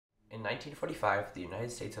In 1945, the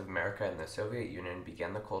United States of America and the Soviet Union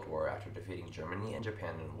began the Cold War after defeating Germany and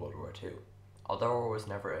Japan in World War II. Although war was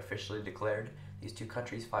never officially declared, these two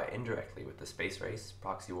countries fought indirectly with the space race,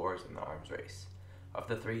 proxy wars, and the arms race. Of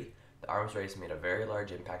the three, the arms race made a very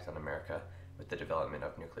large impact on America with the development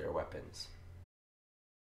of nuclear weapons.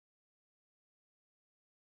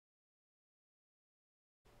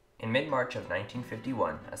 In mid-March of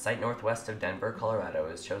 1951, a site northwest of Denver, Colorado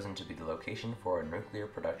is chosen to be the location for a nuclear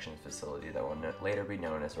production facility that will later be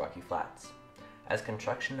known as Rocky Flats. As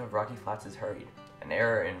construction of Rocky Flats is hurried, an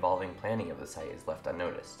error involving planning of the site is left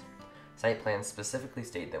unnoticed. Site plans specifically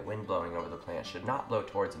state that wind blowing over the plant should not blow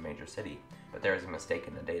towards a major city, but there is a mistake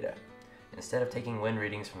in the data. Instead of taking wind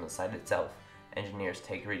readings from the site itself, engineers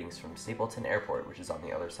take readings from Stapleton Airport, which is on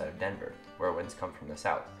the other side of Denver, where winds come from the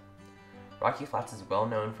south. Rocky Flats is well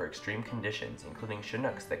known for extreme conditions, including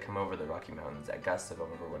Chinooks that come over the Rocky Mountains at gusts of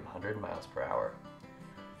over 100 miles per hour.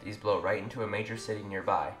 These blow right into a major city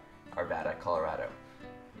nearby, Arvada, Colorado.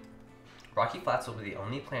 Rocky Flats will be the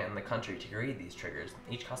only plant in the country to create these triggers,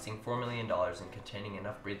 each costing $4 million and containing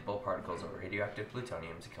enough breathable particles of radioactive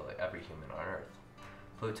plutonium to kill every human on Earth.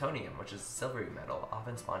 Plutonium, which is a silvery metal,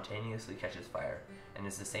 often spontaneously catches fire, and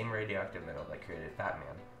is the same radioactive metal that created Fat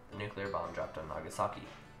Man, the nuclear bomb dropped on Nagasaki.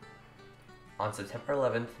 On September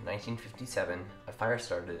 11, 1957, a fire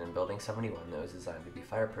started in Building 71 that was designed to be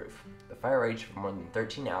fireproof. The fire raged for more than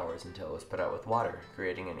 13 hours until it was put out with water,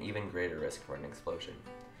 creating an even greater risk for an explosion.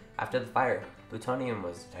 After the fire, plutonium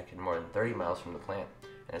was detected more than 30 miles from the plant,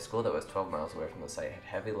 and a school that was 12 miles away from the site had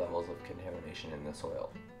heavy levels of contamination in the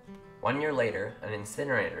soil. 1 year later, an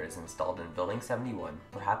incinerator is installed in Building 71,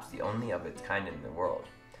 perhaps the only of its kind in the world.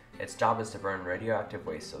 Its job is to burn radioactive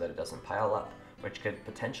waste so that it doesn't pile up, which could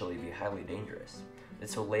potentially be highly dangerous.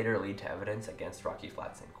 This will later lead to evidence against Rocky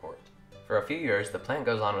Flats in court. For a few years, the plant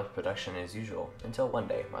goes on with production as usual, until one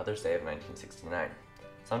day, Mother's Day of 1969.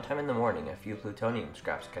 Sometime in the morning, a few plutonium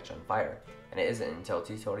scraps catch on fire, and it isn't until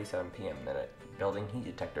 2:47 p.m. that a building heat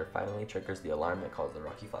detector finally triggers the alarm that calls the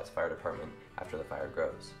Rocky Flats Fire Department after the fire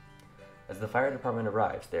grows. As the fire department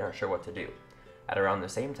arrives, they aren't sure what to do. At around the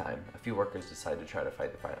same time, a few workers decide to try to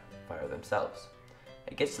fight the fire themselves.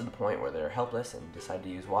 It gets to the point where they're helpless and decide to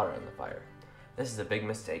use water on the fire. This is a big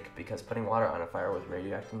mistake because putting water on a fire with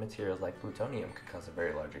radioactive materials like plutonium could cause a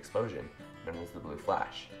very large explosion, known as the Blue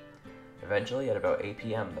Flash. Eventually, at about 8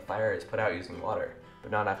 p.m., the fire is put out using water,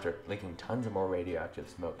 but not after leaking tons of more radioactive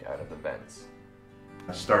smoke out of the vents.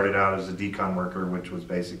 I started out as a decon worker, which was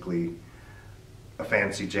basically a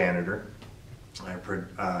fancy janitor. I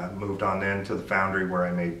moved on then to the foundry where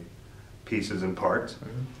I made pieces and parts.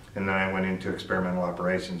 And then I went into experimental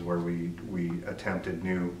operations where we attempted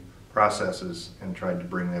new processes and tried to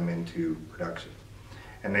bring them into production.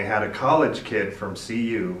 And they had a college kid from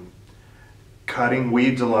CU cutting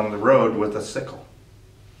weeds along the road with a sickle.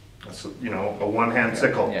 You know, a one-hand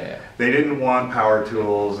sickle. They didn't want power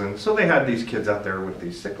tools, and so they had these kids out there with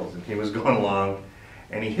these sickles, and he was going along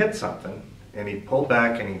and he hit something and he pulled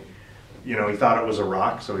back and he thought it was a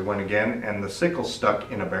rock, so he went again, and the sickle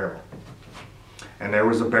stuck in a barrel. And there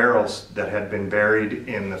was a barrel that had been buried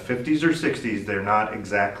in the 50s or 60s, they're not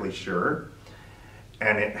exactly sure.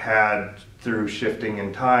 And it had, through shifting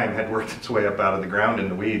in time, had worked its way up out of the ground in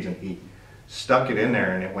the weeds, and he stuck it in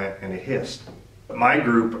there and it went and it hissed. My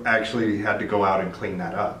group actually had to go out and clean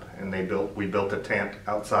that up. And we built a tent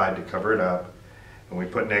outside to cover it up. And we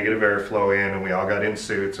put negative airflow in, and we all got in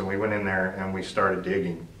suits, and we went in there and we started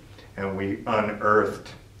digging. And we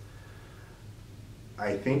unearthed,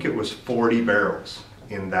 I think it was 40 barrels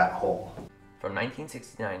in that hole. From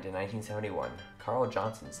 1969 to 1971, Carl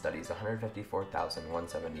Johnson studies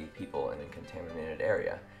 154,170 people in a contaminated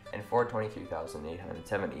area and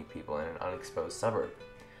 423,870 people in an unexposed suburb.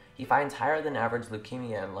 He finds higher than average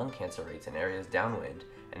leukemia and lung cancer rates in areas downwind,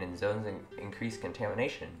 and in zones of increased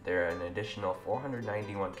contamination, there are an additional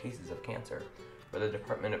 491 cases of cancer, where the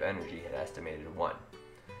Department of Energy had estimated 1.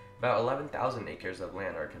 About 11,000 acres of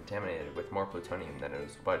land are contaminated with more plutonium than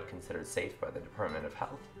is what considered safe by the Department of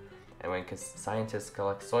Health. And when scientists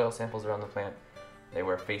collect soil samples around the plant, they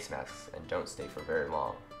wear face masks and don't stay for very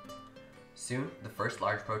long. Soon, the first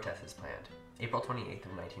large protest is planned, April 28th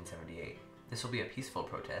of 1978. This will be a peaceful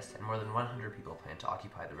protest, and more than 100 people plan to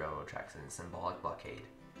occupy the railroad tracks in a symbolic blockade.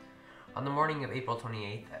 On the morning of April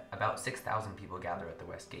 28th, about 6,000 people gather at the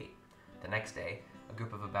West Gate. The next day, a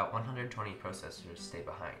group of about 120 protesters stay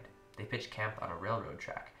behind. They pitch camp on a railroad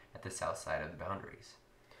track at the south side of the boundaries.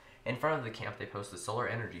 In front of the camp, they post the Solar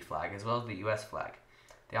Energy flag as well as the U.S. flag.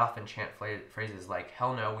 They often chant phrases like,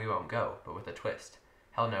 "Hell no, we won't go," but with a twist.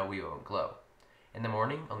 "Hell no, we won't glow." In the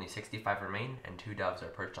morning, only 65 remain, and 2 doves are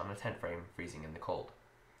perched on a tent frame, freezing in the cold.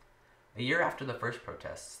 A year after the first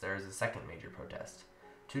protests, there is a second major protest.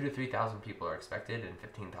 2,000 to 3,000 people are expected and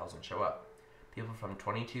 15,000 show up. People from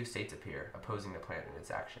 22 states appear, opposing the plant and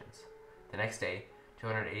its actions. The next day,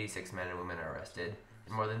 286 men and women are arrested,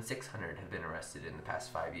 and more than 600 have been arrested in the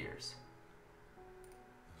past 5 years.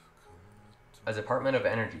 A Department of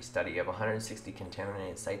Energy study of 160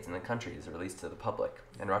 contaminated sites in the country is released to the public,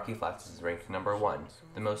 and Rocky Flats is ranked number 1,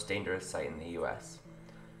 the most dangerous site in the U.S.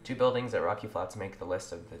 2 buildings at Rocky Flats make the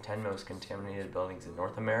list of the 10 most contaminated buildings in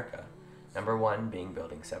North America, number 1 being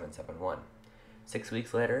Building 771. 6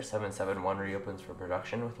 weeks later, 771 reopens for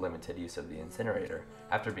production with limited use of the incinerator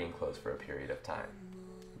after being closed for a period of time.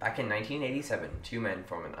 Back in 1987, 2 men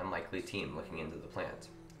form an unlikely team looking into the plant.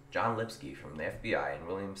 John Lipsky from the FBI and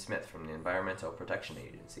William Smith from the Environmental Protection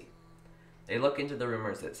Agency. They look into the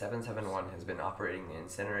rumors that 771 has been operating the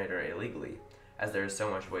incinerator illegally, as there is so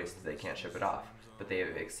much waste that they can't ship it off, but they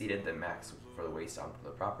have exceeded the max for the waste onto the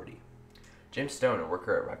property. Jim Stone, a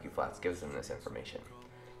worker at Rocky Flats, gives them this information.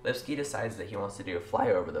 Lipsky decides that he wants to do a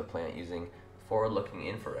flyover of the plant using forward-looking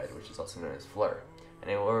infrared, which is also known as FLIR,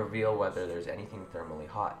 and it will reveal whether there's anything thermally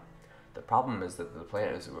hot. The problem is that the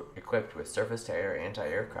plant is equipped with surface-to-air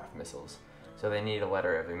anti-aircraft missiles, so they need a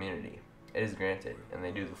letter of immunity. It is granted, and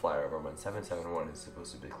they do the flyover when 771 is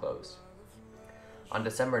supposed to be closed. On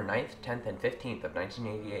December 9th, 10th, and 15th of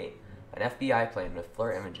 1988, an FBI plane with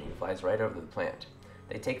FLIR imaging flies right over the plant.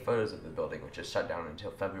 They take photos of the building, which is shut down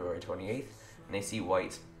until February 28th, and they see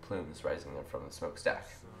white plumes rising from the smokestack.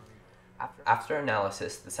 After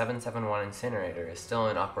analysis, the 771 incinerator is still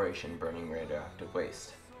in operation, burning radioactive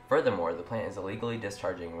waste. Furthermore, the plant is illegally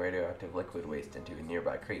discharging radioactive liquid waste into a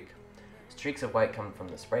nearby creek. Streaks of white come from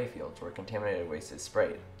the spray fields where contaminated waste is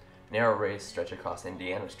sprayed. Narrow rays stretch across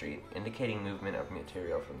Indiana Street, indicating movement of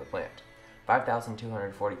material from the plant.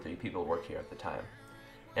 5,243 people work here at the time.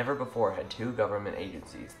 Never before had 2 government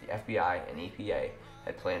agencies, the FBI and EPA,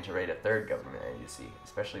 had planned to raid a 3rd government agency,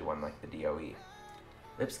 especially one like the DOE.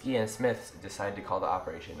 Lipsky and Smith decide to call the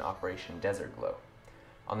operation Operation Desert Glow.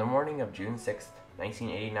 On the morning of June 6,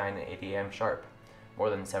 1989 at 8 a.m. sharp, more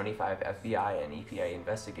than 75 FBI and EPA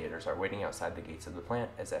investigators are waiting outside the gates of the plant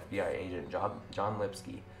as FBI agent John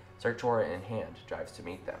Lipsky, search warrant in hand, drives to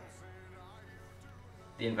meet them.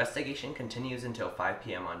 The investigation continues until 5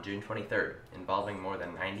 p.m. on June 23rd, involving more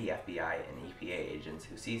than 90 FBI and EPA agents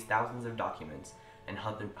who seize thousands of documents and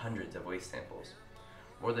hundreds of waste samples.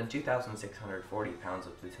 More than 2,640 pounds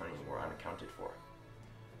of plutonium were unaccounted for.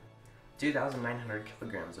 2,900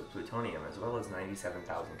 kilograms of plutonium, as well as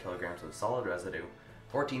 97,000 kilograms of solid residue,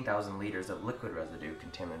 14,000 liters of liquid residue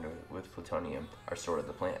contaminated with plutonium are stored at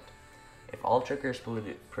the plant. If all triggers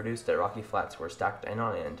produced at Rocky Flats were stacked end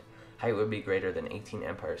on end, height would be greater than 18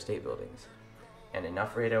 Empire State Buildings, and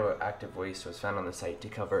enough radioactive waste was found on the site to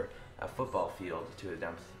cover a football field to a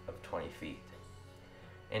depth of 20 feet.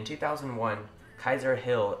 In 2001, Kaiser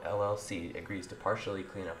Hill LLC agrees to partially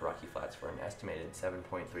clean up Rocky Flats for an estimated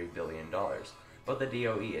 $7.3 billion, but the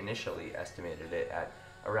DOE initially estimated it at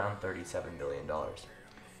around $37 billion.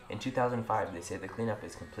 In 2005, they say the cleanup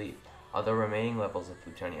is complete, although remaining levels of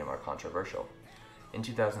plutonium are controversial. In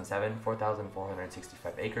 2007,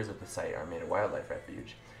 4,465 acres of the site are made a wildlife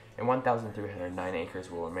refuge, and 1,309 acres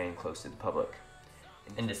will remain closed to the public.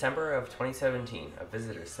 In December of 2017, a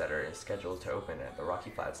visitor center is scheduled to open at the Rocky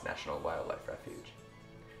Flats National Wildlife Refuge.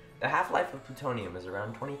 The half-life of plutonium is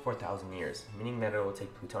around 24,000 years, meaning that it will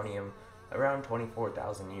take plutonium around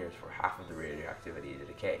 24,000 years for half of the radioactivity to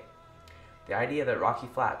decay. The idea that Rocky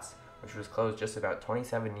Flats, which was closed just about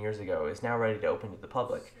 27 years ago, is now ready to open to the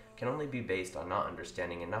public can only be based on not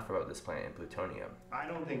understanding enough about this plant and plutonium. I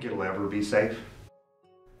don't think it'll ever be safe.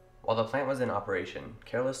 While the plant was in operation,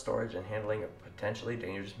 careless storage and handling of potentially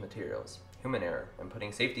dangerous materials, human error, and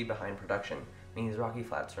putting safety behind production means Rocky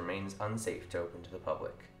Flats remains unsafe to open to the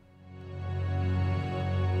public.